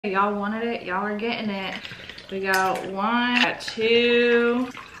Y'all wanted it, y'all are getting it. We got one, got two,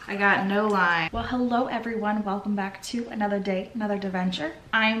 I got no line. Well, hello everyone, welcome back to another day, another adventure.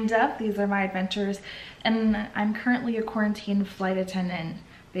 I'm Dev, these are my adventures, and I'm currently a quarantine flight attendant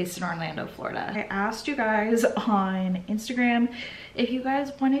based in Orlando, Florida. I asked you guys on Instagram if you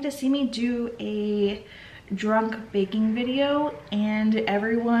guys wanted to see me do a drunk baking video, and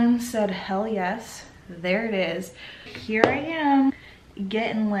everyone said hell yes. There it is. Here I am,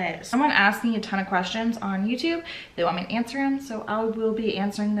 getting lit. Someone asked me a ton of questions on YouTube. They want me to answer them, so I will be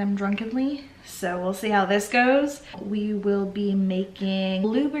answering them drunkenly. So we'll see how this goes. We will be making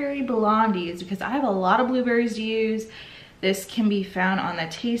blueberry blondies because I have a lot of blueberries to use. This can be found on the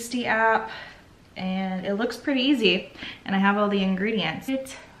Tasty app and it looks pretty easy, and I have all the ingredients.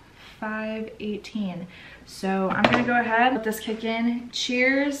 It's 5:18, so I'm gonna go ahead, let this kick in.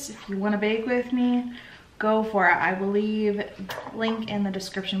 Cheers. If you want to bake with me, go for it. I will leave link in the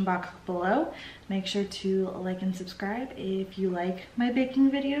description box below. Make sure to like and subscribe if you like my baking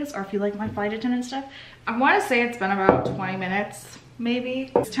videos or if you like my flight attendant stuff. I want to say it's been about 20 minutes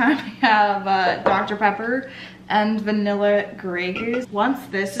maybe. This time I have Dr. Pepper and vanilla Grey Goose. Once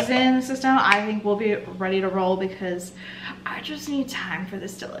this is in the system, I think we'll be ready to roll because I just need time for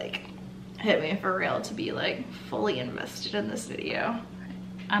this to like hit me for real, to be like fully invested in this video.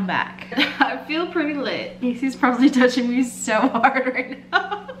 I'm back. I feel pretty lit. Casey's probably touching me so hard right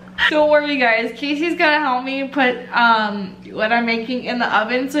now. Don't worry guys, Casey's gonna help me put what I'm making in the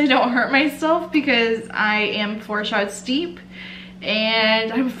oven so I don't hurt myself because I am 4 shots deep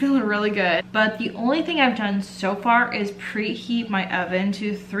and I'm feeling really good. But the only thing I've done so far is preheat my oven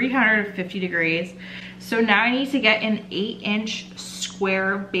to 350 degrees. So now I need to get an 8-inch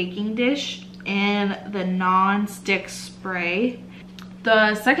square baking dish and the non-stick spray.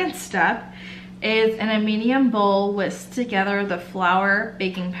 The second step is in a medium bowl, whisk together the flour,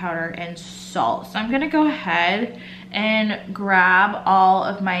 baking powder, and salt. So I'm gonna go ahead and grab all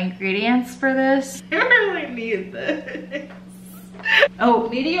of my ingredients for this. I really need this. Oh,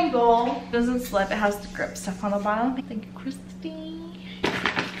 medium bowl, doesn't slip, it has the grip stuff on the bottom. Thank you, Christy.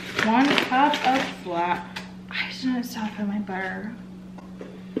 1 cup of flour. I didn't soften my butter.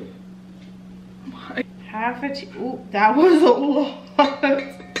 Half a ooh, that was a lot.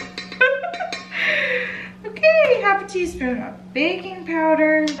 Okay, half a teaspoon of baking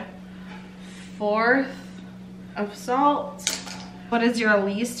powder, 1/4 of salt. What is your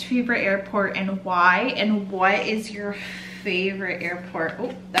least favorite airport and why? And what is your favorite airport?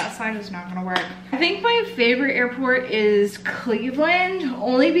 Oh, that side is not gonna work. I think my favorite airport is Cleveland,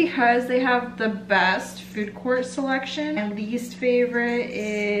 only because they have the best food court selection. My least favorite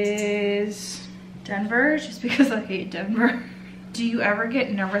is Denver, just because I hate Denver. Do you ever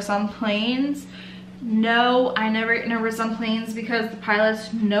get nervous on planes? No, I never get nervous on planes because the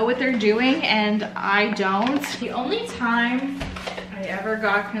pilots know what they're doing and I don't. The only time I ever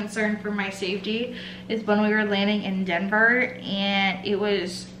got concerned for my safety is when we were landing in Denver and it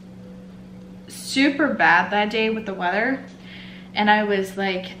was super bad that day with the weather. And I was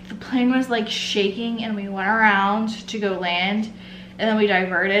like, the plane was like shaking and we went around to go land and then we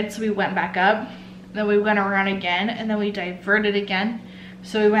diverted, so we went back up. Then we went around again and then we diverted again,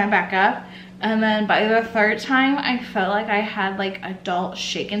 so we went back up. And then by the 3rd time I felt like I had like adult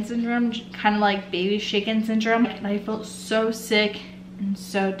shaken syndrome, kind of like baby shaken syndrome, and I felt so sick and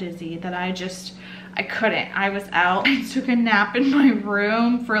so dizzy that I couldn't. I was out. I took a nap in my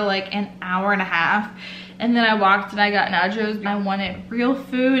room for like an hour and a half, and then I walked and I got nachos. I wanted real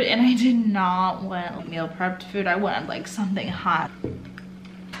food and I did not want meal prepped food. I wanted like something hot.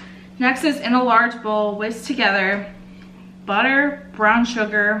 Next is in a large bowl, whisk together butter, brown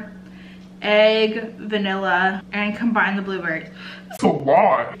sugar, egg, vanilla, and combine the blueberries. That's a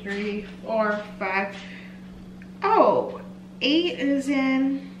lot. 3, 4, 5. Oh, 8 is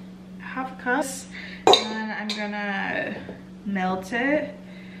in half a cup. And I'm gonna melt it.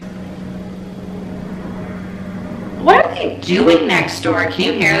 What are they doing next door? Can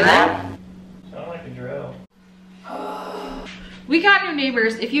you hear them? Sound like a drill. We got new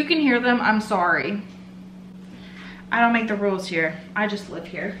neighbors. If you can hear them, I'm sorry. I don't make the rules here. I just live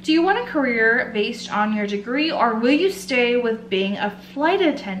here. Do you want a career based on your degree, or will you stay with being a flight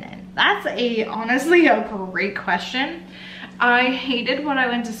attendant? That's honestly a great question. I hated what I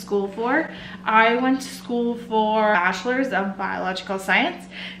went to school for. I went to school for a bachelor's of biological science,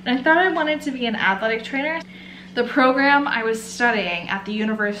 and I thought I wanted to be an athletic trainer. The program I was studying at the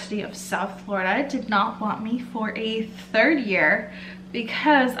University of South Florida did not want me for a 3rd year,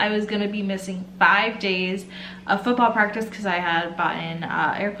 because I was gonna be missing 5 days of football practice because I had bought in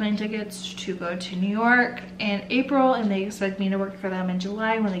airplane tickets to go to New York in April, and they expect me to work for them in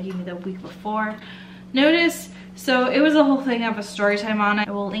July when they gave me the week before notice. So it was a whole thing. I have a story time on it.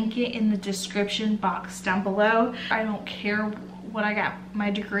 I will link it in the description box down below. I don't care what I got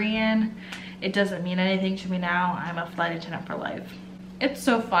my degree in. It doesn't mean anything to me now. I'm a flight attendant for life. It's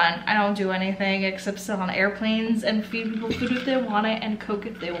so fun. I don't do anything except sit on airplanes and feed people food if they want it and Coke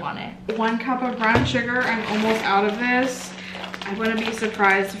if they want it. 1 cup of brown sugar. I'm almost out of this. I wouldn't be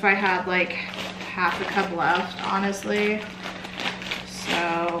surprised if I had like half a cup left, honestly.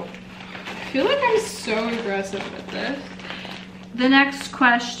 So I feel like I'm so aggressive with this. The next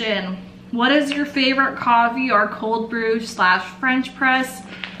question. What is your favorite coffee or cold brew / French press?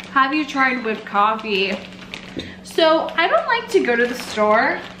 Have you tried whipped coffee? So I don't like to go to the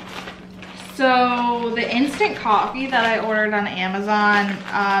store. So the instant coffee that I ordered on Amazon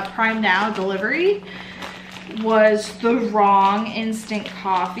Prime Now delivery was the wrong instant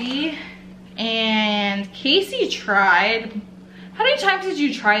coffee. And Casey tried. How many times did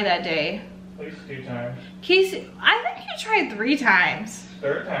you try that day? At least 2 times. Casey, I think you tried 3 times.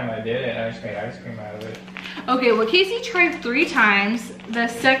 3rd time I did it, I just made ice cream out of it. Okay, well Casey tried 3 times. The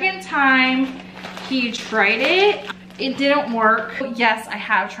 2nd time he tried it, it didn't work. Yes, I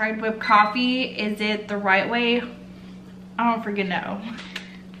have tried whipped coffee. Is it the right way? I don't freaking know.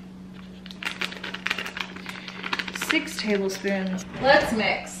 6 tablespoons. Let's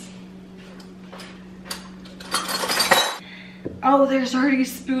mix. Oh, there's already a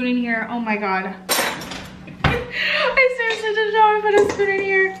spoon in here. Oh my god. I seriously didn't know I put a spoon in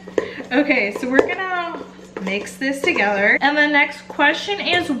here. Okay, so we're gonna mix this together. And the next question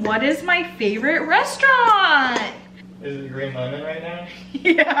is, what is my favorite restaurant? Is it green lemon right now?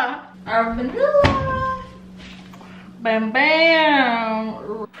 Yeah. Our vanilla. Bam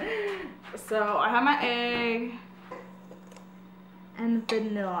bam. So I have my egg and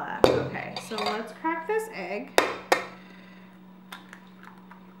vanilla. Okay, so let's crack this egg.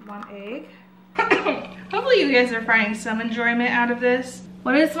 1 egg. Hopefully you guys are finding some enjoyment out of this.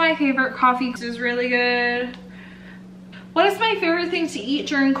 What is my favorite coffee? This is really good. What is my favorite thing to eat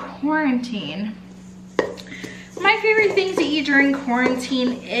during quarantine? My favorite thing to eat during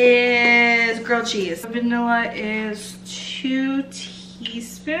quarantine is grilled cheese. Vanilla is 2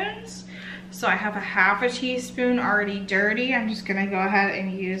 teaspoons. So I have a half a teaspoon already dirty. I'm just gonna go ahead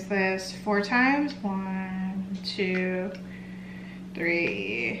and use this 4 times. 1, 2,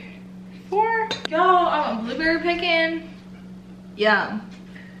 3, 4. Y'all, I'm blueberry picking. Yum.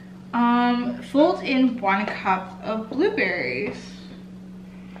 Fold in 1 cup of blueberries.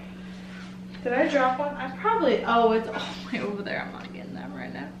 Did I drop one? I probably, oh, it's all the way over there. I'm not getting them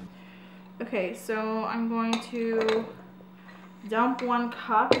right now. Okay, so I'm going to dump 1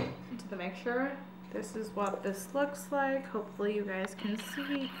 cup into the mixture. This is what this looks like. Hopefully you guys can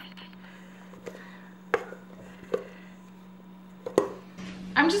see.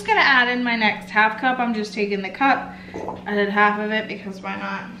 I'm just gonna add in my next half cup. I'm just taking the cup. I did half of it because why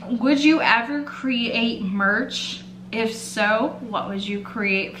not? Would you ever create merch? If so, what would you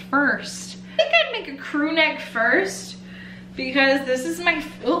create first? I think I'd make a crew neck first because this is my,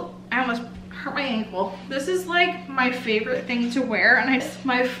 oh, I almost hurt my ankle. This is like my favorite thing to wear, and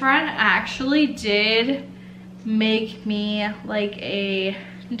my friend actually did make me like a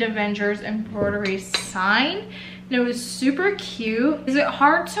Avengers embroidery sign. And it was super cute. Is it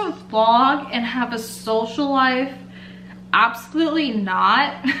hard to vlog and have a social life? Absolutely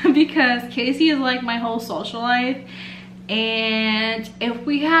not, because Casey is like my whole social life. And if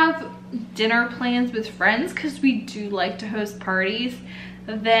we have dinner plans with friends, because we do like to host parties,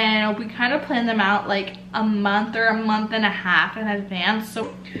 then we kind of plan them out like a month or a month and a half in advance.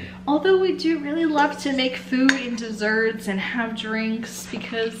 So although we do really love to make food and desserts and have drinks,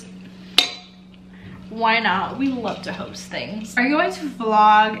 because why not? We love to host things. Are you going to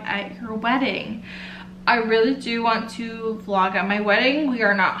vlog at your wedding? I really do want to vlog at my wedding. We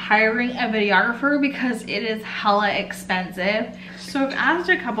are not hiring a videographer because it is hella expensive. So I've asked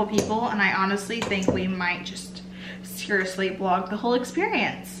a couple people, and I honestly think we might just seriously vlog the whole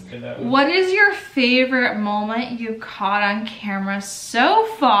experience. What is your favorite moment you caught on camera so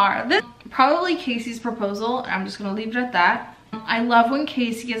far? This probably Casey's proposal. I'm just gonna leave it at that. I love when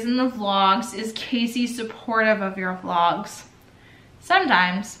Casey is in the vlogs. Is Casey supportive of your vlogs?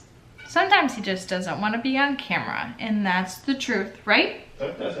 Sometimes. Sometimes he just doesn't want to be on camera, and that's the truth, right?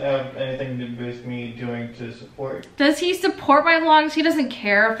 That doesn't have anything to do with me doing to support. Does he support my vlogs? He doesn't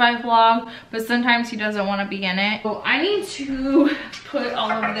care if I vlog, but sometimes he doesn't want to be in it. So I need to put all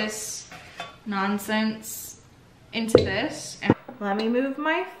of this nonsense into this. Let me move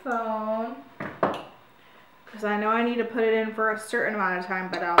my phone, because I know I need to put it in for a certain amount of time,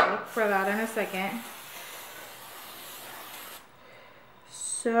 but I'll look for that in a second.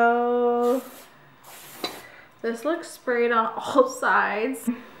 So this looks sprayed on all sides.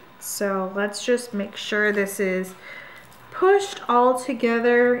 So let's just make sure this is pushed all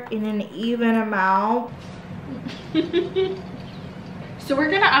together in an even amount. So we're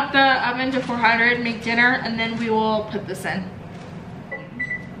gonna up the oven to 400, make dinner, and then we will put this in.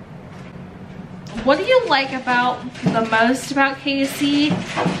 What do you like the most about Casey?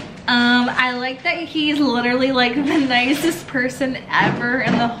 I like that he's literally like the nicest person ever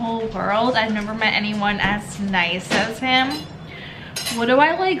in the whole world. I've never met anyone as nice as him. What do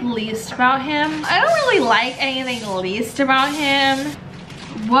I like least about him? I don't really like anything least about him.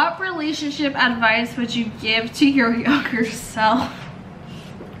 What relationship advice would you give to your younger self?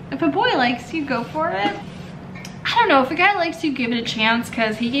 If a boy likes you, go for it. I don't know, if a guy likes you, give it a chance,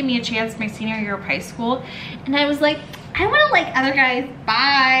 because he gave me a chance my senior year of high school, and I was like, I want to like other guys,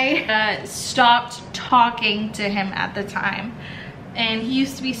 bye. Stopped talking to him at the time. And he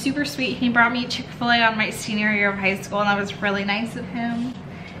used to be super sweet. He brought me Chick-fil-A on my senior year of high school, and that was really nice of him.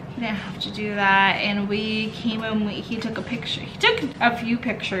 He didn't have to do that. And we came and he took a picture. He took a few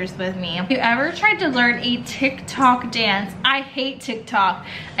pictures with me. Have you ever tried to learn a TikTok dance? I hate TikTok.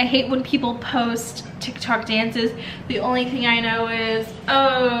 I hate when people post TikTok dances. The only thing I know is,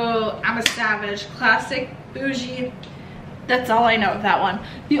 oh, I'm a savage, classic, bougie. That's all I know of that one.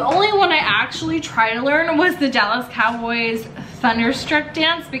 The only one I actually tried to learn was the Dallas Cowboys Thunderstruck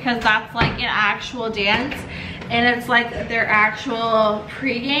dance, because that's like an actual dance and it's like their actual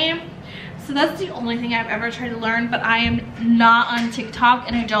pregame. So that's the only thing I've ever tried to learn, but I am not on TikTok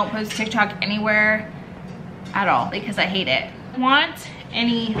and I don't post TikTok anywhere at all because I hate it. Want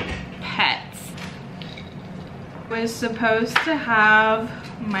any pets? I was supposed to have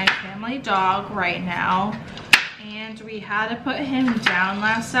my family dog right now, and we had to put him down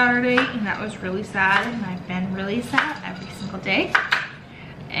last Saturday, and that was really sad, and I've been really sad every single day.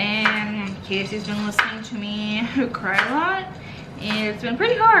 And Casey's been listening to me cry a lot, and it's been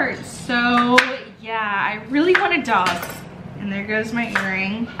pretty hard. So yeah, I really want a dog. And there goes my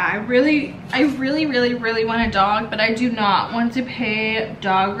earring. I really want a dog, but I do not want to pay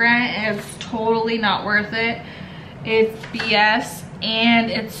dog rent, and it's totally not worth it. It's BS, and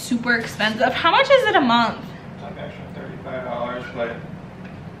it's super expensive. How much is it a month? $35, but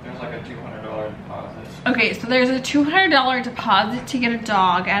there's like a $200 deposit. Okay, so there's a $200 deposit to get a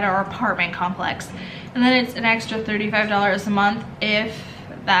dog at our apartment complex, and then it's an extra $35 a month if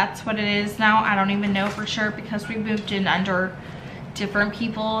that's what it is now. I don't even know for sure because we moved in under different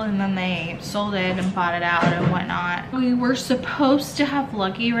people and then they sold it and bought it out and whatnot. We were supposed to have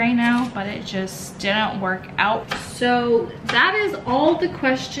Lucky right now, but it just didn't work out. So that is all the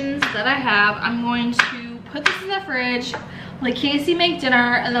questions that I have. I'm going to put this in the fridge, let Casey make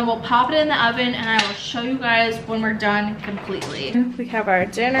dinner, and then we'll pop it in the oven and I will show you guys when we're done completely. We have our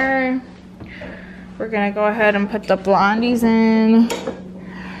dinner. We're gonna go ahead and put the blondies in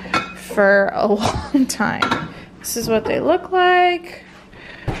for a long time. This is what they look like.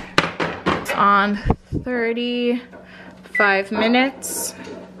 It's on 35 minutes.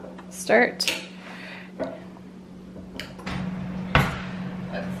 Start.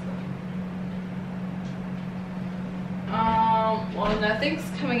 Well, nothing's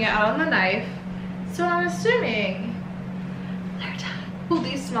coming out on the knife, so I'm assuming they're done. Oh,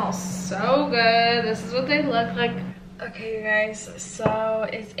 these smell so good. This is what they look like. Okay, you guys, so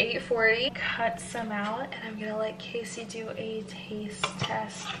it's 8:40. Cut some out, and I'm gonna let Casey do a taste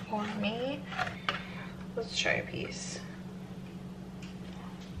test for me. Let's try a piece.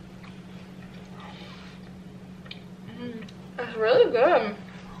 That's really good.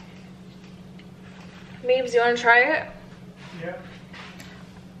 Meebs, you wanna try it? Yeah.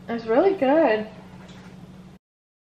 It's really good.